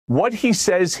what he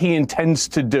says he intends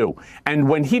to do. And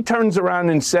when he turns around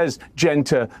and says, Jen,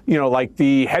 to, like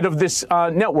the head of this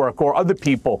network or other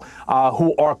people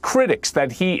who are critics,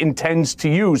 that he intends to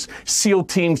use SEAL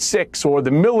Team 6 or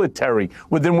the military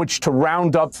within which to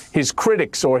round up his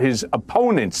critics or his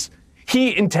opponents,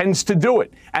 he intends to do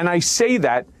it. And I say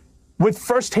that with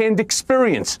firsthand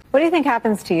experience. What do you think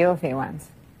happens to you if he wins?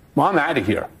 Well, I'm out of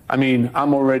here. I mean,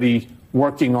 I'm already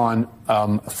working on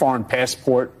a foreign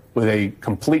passport with a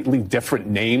completely different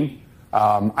name.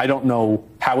 I don't know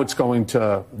how it's going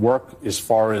to work as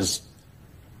far as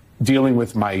dealing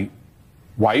with my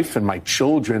wife and my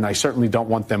children. I certainly don't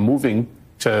want them moving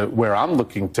to where I'm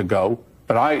looking to go.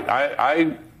 But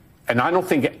I don't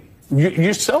think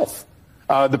yourself,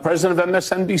 the president of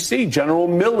MSNBC, General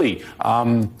Milley,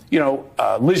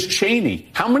 Liz Cheney,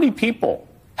 how many people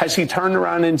has he turned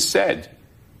around and said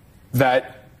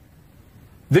that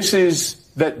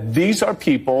these are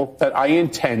people that I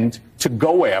intend to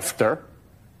go after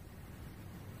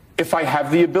if I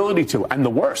have the ability to? And the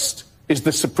worst is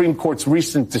the Supreme Court's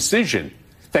recent decision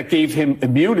that gave him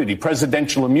immunity,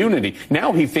 presidential immunity.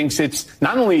 Now he thinks it's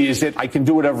not only is it I can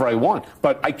do whatever I want,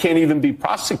 but I can't even be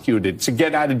prosecuted. It's a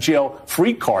get out of jail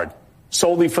free card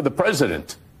solely for the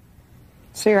president.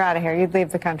 So you're out of here. You'd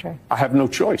leave the country. I have no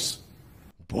choice.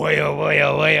 Boy, oh boy,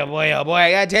 oh boy, oh boy, oh boy.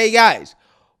 I gotta tell you guys,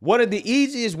 one of the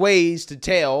easiest ways to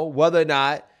tell whether or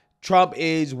not Trump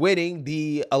is winning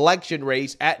the election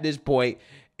race at this point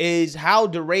is how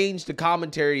deranged the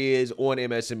commentary is on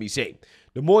MSNBC.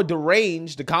 The more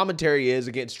deranged the commentary is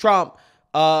against Trump,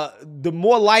 the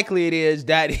more likely it is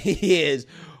that he is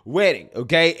winning,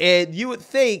 okay? And you would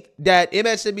think that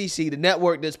MSNBC, the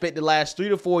network that spent the last 3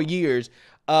 to 4 years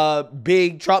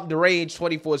being Trump deranged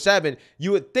 24/7,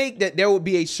 you would think that there would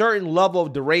be a certain level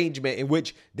of derangement in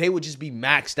which they would just be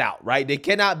maxed out, right? They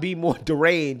cannot be more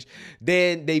deranged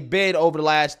than they've been over the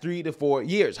last 3 to 4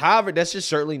 years. However, that's just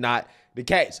certainly not the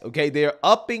case, okay? They're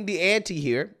upping the ante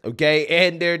here, okay?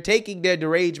 And they're taking their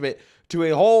derangement to a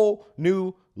whole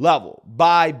new level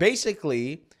by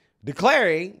basically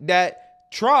declaring that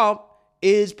Trump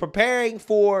is preparing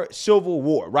for civil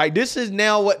war, right? This is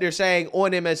now what they're saying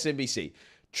on MSNBC.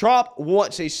 Trump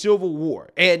wants a civil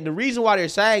war. And the reason why they're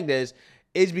saying this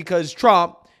is because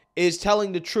Trump is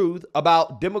telling the truth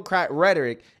about Democrat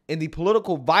rhetoric and the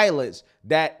political violence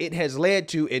that it has led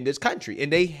to in this country.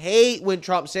 And they hate when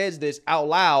Trump says this out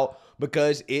loud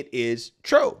because it is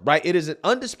true, right? It is an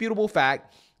undisputable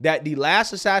fact that the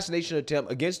last assassination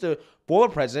attempt against the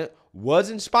former president was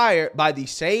inspired by the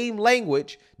same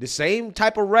language, the same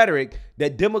type of rhetoric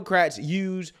that Democrats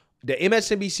use, that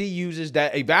MSNBC uses,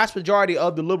 that a vast majority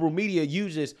of the liberal media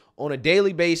uses on a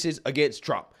daily basis against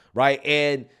Trump, right?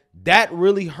 And that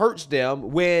really hurts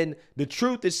them when the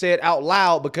truth is said out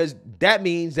loud, because that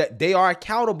means that they are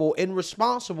accountable and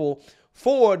responsible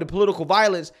for the political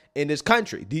violence in this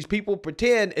country. These people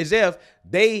pretend as if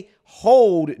they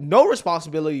hold no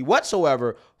responsibility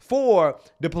whatsoever for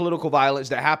the political violence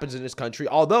that happens in this country,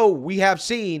 although we have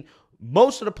seen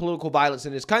most of the political violence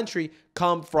in this country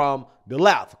come from the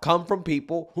left, come from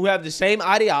people who have the same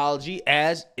ideology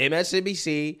as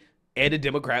MSNBC and the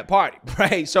Democrat Party,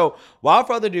 right? So without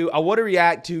further ado, I want to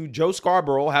react to Joe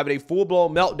Scarborough having a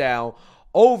full-blown meltdown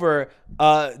over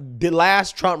the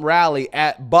last Trump rally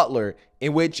at Butler,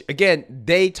 in which, again,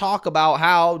 they talk about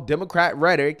how Democrat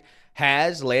rhetoric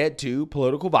has led to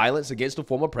political violence against the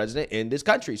former president in this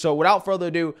country. So without further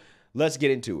ado, let's get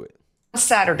into it.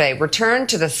 Saturday returned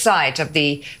to the site of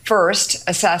the first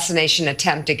assassination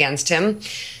attempt against him.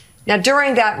 Now,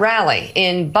 during that rally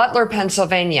in Butler,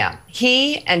 Pennsylvania,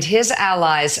 he and his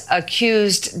allies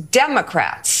accused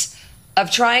Democrats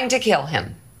of trying to kill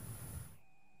him.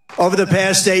 Over the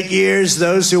past 8 years,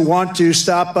 those who want to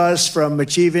stop us from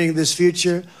achieving this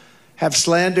future have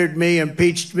slandered me,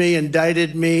 impeached me,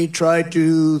 indicted me, tried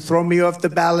to throw me off the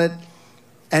ballot,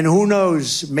 and who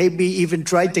knows, maybe even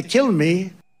tried to kill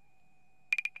me.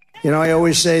 You know, I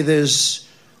always say there's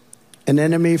an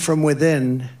enemy from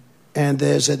within and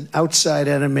there's an outside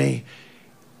enemy.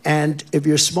 And if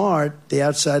you're smart, the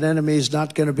outside enemy is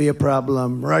not going to be a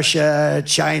problem. Russia,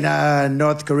 China,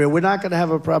 North Korea, we're not going to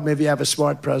have a problem if you have a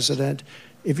smart president.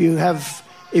 If you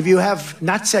have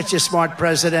not such a smart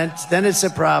president, then it's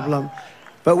a problem.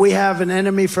 But we have an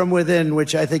enemy from within,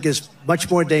 which I think is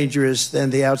much more dangerous than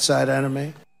the outside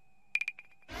enemy.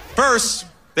 First,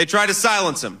 they tried to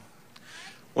silence him.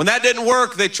 When that didn't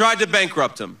work, they tried to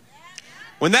bankrupt him.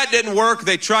 When that didn't work,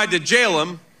 they tried to jail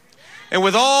him. And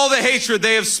with all the hatred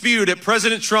they have spewed at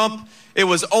President Trump, it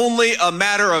was only a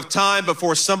matter of time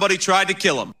before somebody tried to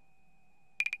kill him.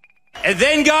 And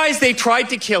then, guys, they tried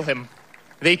to kill him.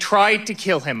 They tried to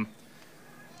kill him.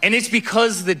 And it's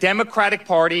because the Democratic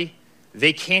Party,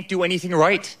 they can't do anything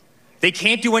right. They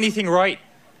can't do anything right.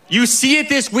 You see it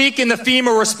this week in the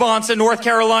FEMA response in North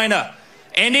Carolina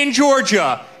and in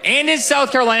Georgia and in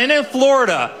South Carolina and in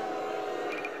Florida.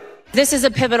 This is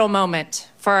a pivotal moment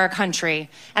for our country.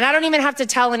 And I don't even have to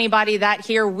tell anybody that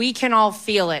here. We can all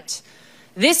feel it.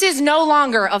 This is no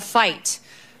longer a fight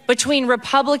between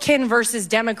Republican versus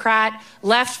Democrat,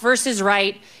 left versus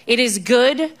right. It is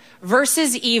good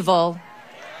versus evil.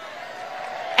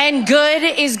 And good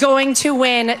is going to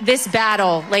win this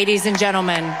battle, ladies and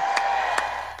gentlemen.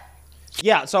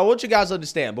 Yeah, so I want you guys to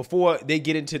understand before they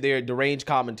get into their deranged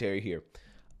commentary here.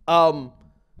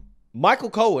 Michael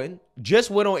Cohen just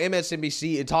went on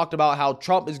MSNBC and talked about how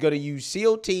Trump is going to use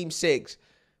SEAL Team 6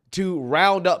 to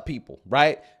round up people,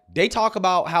 right? They talk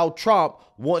about how Trump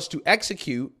wants to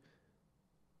execute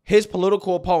his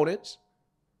political opponents.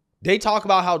 They talk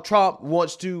about how Trump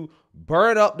wants to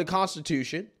burn up the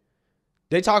Constitution.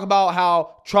 They talk about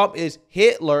how Trump is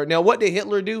Hitler. Now, what did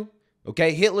Hitler do?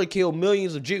 Okay, Hitler killed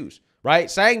millions of Jews,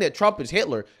 right? Saying that Trump is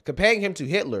Hitler, comparing him to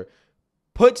Hitler,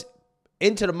 puts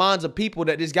into the minds of people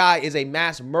that this guy is a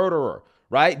mass murderer,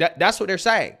 right? That's what they're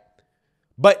saying.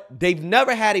 But they've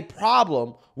never had a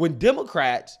problem when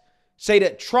Democrats say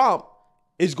that Trump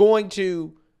is going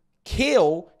to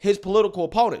kill his political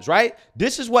opponents, right?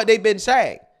 This is what they've been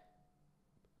saying.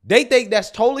 They think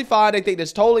that's totally fine. They think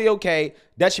that's totally okay.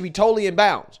 That should be totally in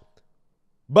bounds.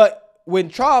 But when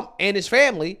Trump and his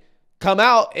family come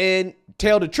out and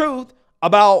tell the truth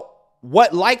about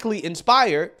what likely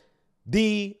inspired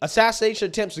the assassination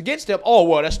attempts against him, oh,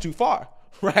 well, that's too far,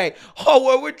 right? Oh,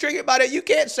 well, we're triggered by that. You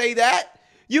can't say that.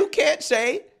 You can't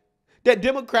say that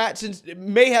Democrats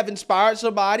may have inspired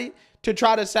somebody to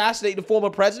try to assassinate the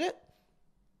former president.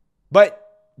 But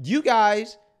you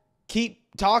guys keep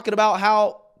talking about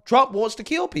how Trump wants to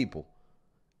kill people.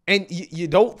 And you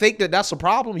don't think that that's a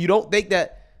problem? You don't think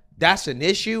that that's an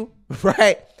issue,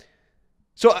 right?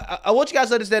 So I want you guys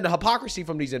to understand the hypocrisy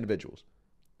from these individuals.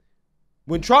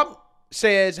 When Trump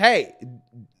says, hey,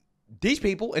 these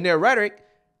people and their rhetoric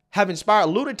have inspired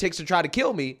lunatics to try to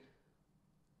kill me,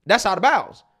 that's out of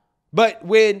bounds. But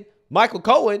when Michael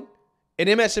Cohen and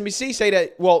MSNBC say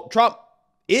that, well, Trump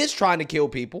is trying to kill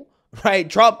people, right?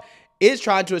 Trump is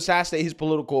trying to assassinate his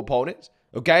political opponents,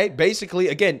 okay? Basically,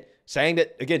 again, saying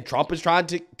that, again, Trump is trying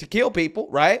to kill people,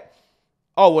 right?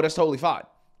 Oh, well, that's totally fine.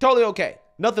 Totally okay.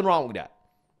 Nothing wrong with that.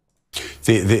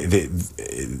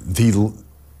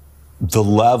 The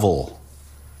level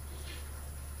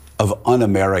of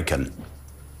un-American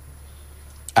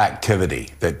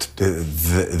activity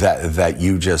that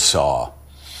you just saw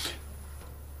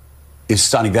is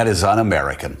stunning. That is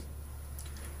un-American.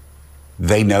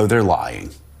 They know they're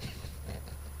lying.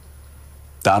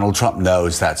 Donald Trump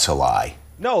knows that's a lie.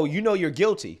 No, you know you're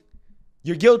guilty.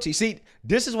 You're guilty. See,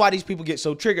 this is why these people get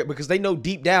so triggered, because they know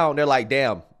deep down, they're like,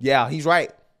 damn, yeah, he's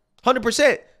right.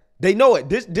 100%. They know it.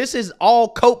 This is all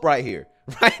cope right here,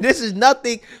 right? This is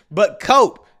nothing but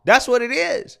cope. That's what it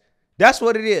is. That's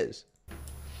what it is.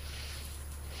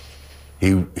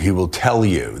 He will tell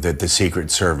you that the Secret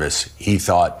Service, he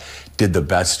thought, did the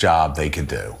best job they could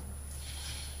do.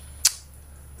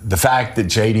 The fact that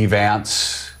JD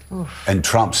Vance and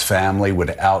Trump's family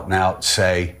would out and out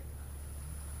say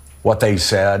what they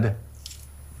said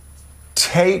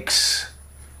takes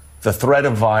the threat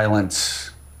of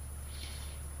violence,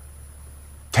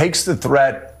 takes the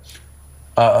threat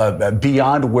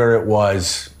beyond where it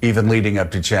was even leading up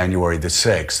to January the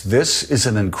 6th. This is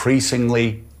an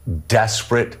increasingly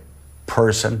desperate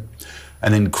person,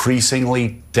 an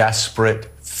increasingly desperate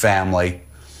family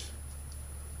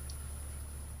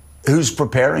who's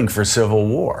preparing for civil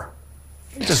war.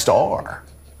 They just are.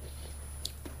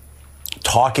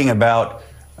 Talking about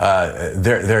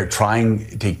they're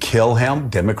trying to kill him.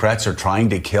 Democrats are trying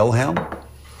to kill him.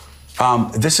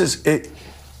 This is it.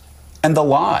 And the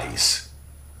lies.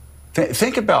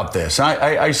 Think about this.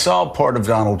 I saw part of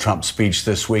Donald Trump's speech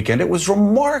this weekend. It was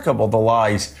remarkable, the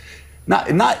lies.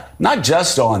 Not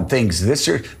just on things this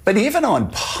year, but even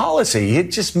on policy.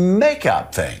 He'd just make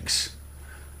up things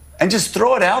and just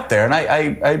throw it out there. And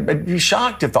I'd be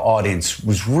shocked if the audience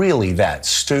was really that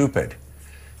stupid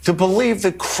to believe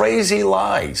the crazy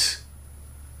lies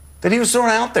that he was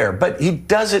throwing out there. But he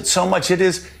does it so much. It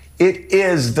is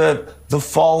the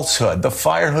falsehood, the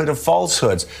firehood of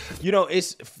falsehoods. You know,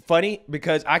 it's funny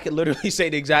because I could literally say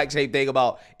the exact same thing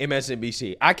about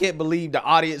MSNBC. I can't believe the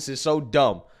audience is so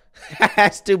dumb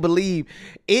has to believe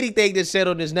anything that's said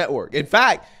on this network. In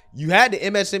fact, you had the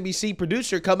MSNBC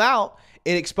producer come out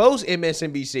and expose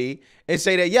MSNBC and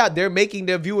say that, yeah, they're making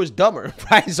their viewers dumber,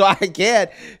 right? So I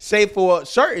can't say for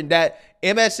certain that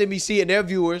MSNBC and their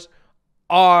viewers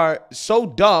are so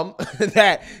dumb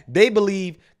that they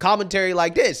believe commentary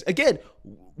like this. Again,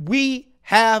 we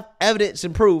have evidence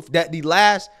and proof that the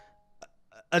last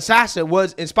assassin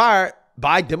was inspired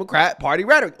by Democrat Party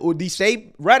rhetoric, or the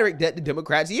same rhetoric that the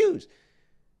Democrats use.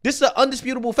 This is an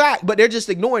undisputable fact, but they're just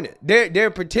ignoring it.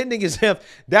 They're pretending as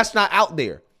if that's not out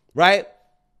there, right?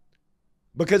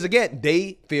 Because again,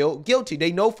 they feel guilty.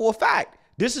 They know for a fact.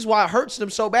 This is why it hurts them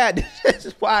so bad. This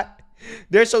is why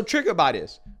they're so triggered by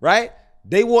this, right?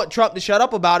 They want Trump to shut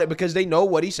up about it because they know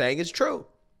what he's saying is true.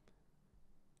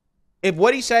 If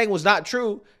what he's saying was not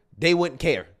true, they wouldn't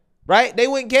care, right? They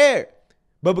wouldn't care.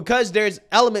 But because there's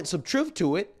elements of truth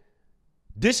to it,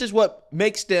 this is what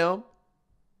makes them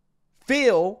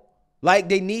feel like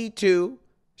they need to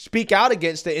speak out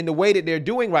against it in the way that they're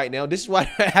doing right now. This is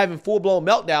why they're having full-blown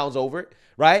meltdowns over it,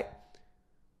 right?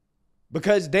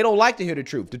 Because they don't like to hear the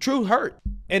truth. The truth hurt.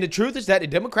 And the truth is that the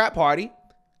Democrat Party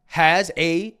has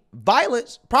a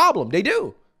violence problem. They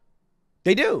do.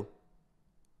 They do.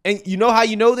 And you know how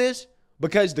you know this?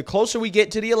 Because the closer we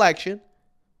get to the election,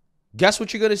 guess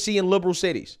what you're going to see in liberal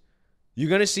cities? You're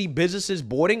going to see businesses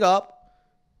boarding up.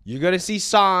 You're going to see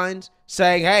signs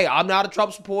saying, hey, I'm not a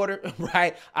Trump supporter,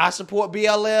 right? I support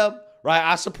BLM, right?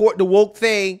 I support the woke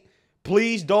thing.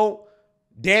 Please don't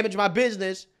damage my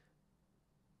business.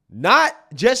 Not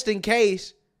just in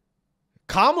case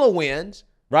Kamala wins,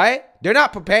 right? They're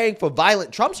not preparing for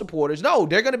violent Trump supporters. No,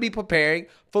 they're going to be preparing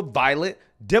for violent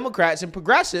Democrats and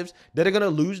progressives that are going to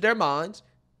lose their minds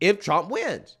if Trump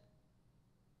wins.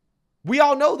 We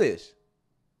all know this.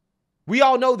 We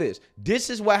all know this. This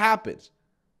is what happens.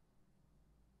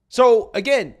 So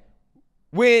again,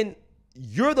 when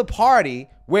you're the party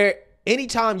where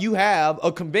anytime you have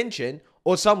a convention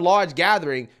or some large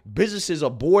gathering, businesses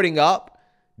are boarding up,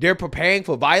 they're preparing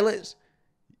for violence,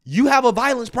 you have a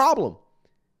violence problem.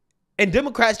 And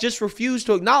Democrats just refuse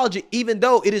to acknowledge it, even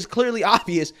though it is clearly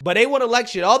obvious. But they want to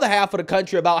lecture the other half of the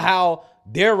country about how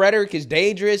their rhetoric is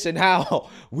dangerous and how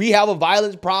we have a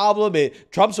violence problem and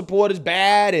Trump support is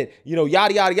bad and,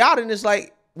 yada, yada, yada. And it's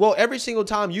like, well, every single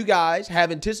time you guys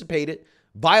have anticipated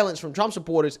violence from Trump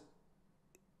supporters,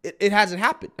 it hasn't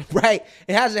happened, right?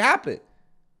 It hasn't happened.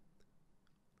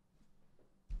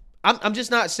 I'm just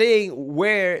not saying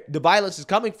where the violence is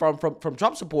coming from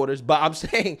Trump supporters, but I'm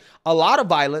saying a lot of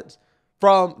violence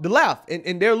from the left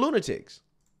and they're lunatics.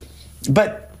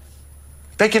 But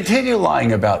they continue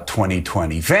lying about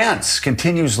 2020. Vance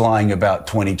continues lying about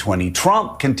 2020.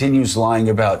 Trump continues lying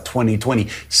about 2020.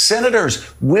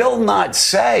 Senators will not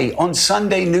say on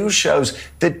Sunday news shows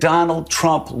that Donald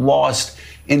Trump lost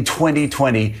in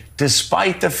 2020,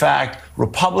 despite the fact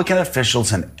Republican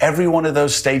officials in every one of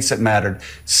those states that mattered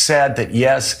said that,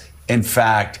 yes, in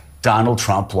fact, Donald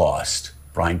Trump lost.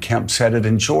 Brian Kemp said it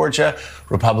in Georgia.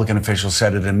 Republican officials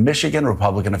said it in Michigan.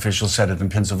 Republican officials said it in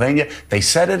Pennsylvania. They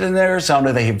said it in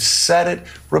Arizona. They have said it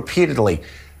repeatedly.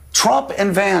 Trump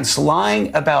and Vance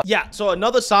lying about. Yeah, so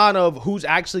another sign of who's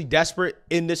actually desperate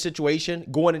in this situation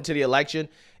going into the election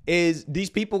is these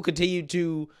people continue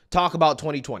to talk about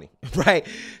 2020, right?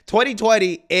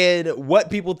 2020 and what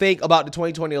people think about the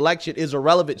 2020 election is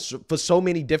irrelevant for so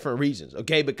many different reasons,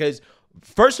 okay? Because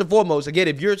first and foremost, again,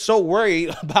 if you're so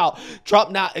worried about Trump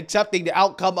not accepting the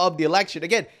outcome of the election,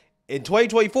 again, in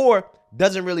 2024,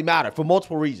 doesn't really matter for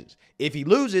multiple reasons. If he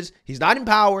loses, he's not in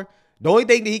power. The only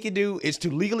thing that he can do is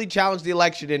to legally challenge the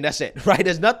election, and that's it, right?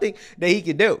 There's nothing that he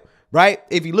can do, right?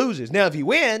 If he loses. Now, if he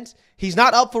wins, he's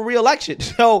not up for re-election.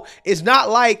 So it's not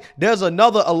like there's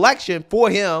another election for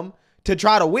him to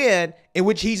try to win in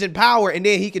which he's in power, and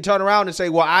then he can turn around and say,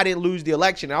 well, I didn't lose the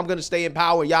election, and I'm going to stay in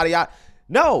power, yada, yada.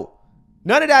 No.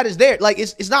 None of that is there. Like,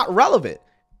 it's not relevant.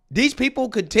 These people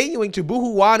continuing to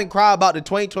boohoo, whine, and cry about the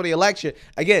 2020 election.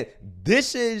 Again,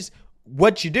 this is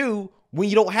what you do when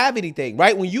you don't have anything,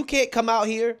 right? When you can't come out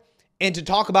here and to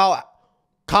talk about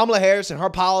Kamala Harris and her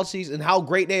policies and how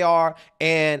great they are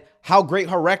and how great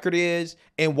her record is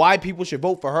and why people should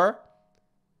vote for her.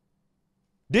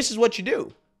 This is what you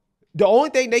do. The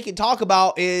only thing they can talk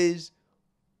about is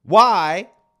why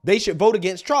they should vote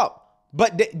against Trump.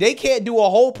 But they can't do a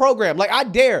whole program. Like, I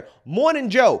dare Morning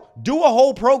Joe do a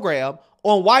whole program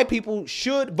on why people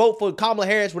should vote for Kamala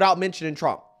Harris without mentioning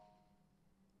Trump.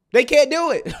 They can't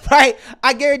do it, right?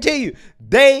 I guarantee you,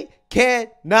 they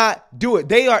cannot do it.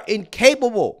 They are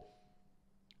incapable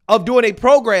of doing a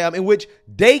program in which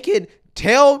they can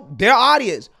tell their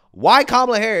audience why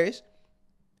Kamala Harris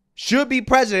should be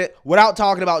president without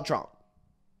talking about Trump.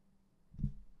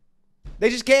 They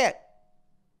just can't.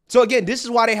 So again, this is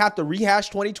why they have to rehash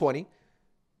 2020.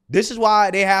 This is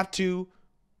why they have to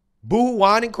boo,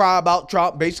 whine, and cry about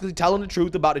Trump, basically telling the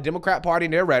truth about the Democrat Party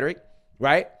and their rhetoric,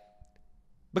 right?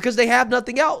 Because they have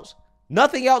nothing else.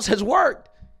 Nothing else has worked.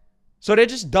 So they're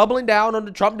just doubling down on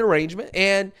the Trump derangement.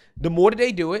 And the more that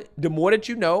they do it, the more that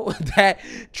you know that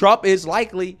Trump is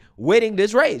likely winning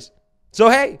this race. So,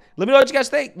 hey, let me know what you guys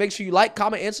think. Make sure you like,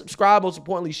 comment, and subscribe. Most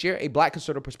importantly, share a Black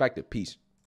conservative perspective. Peace.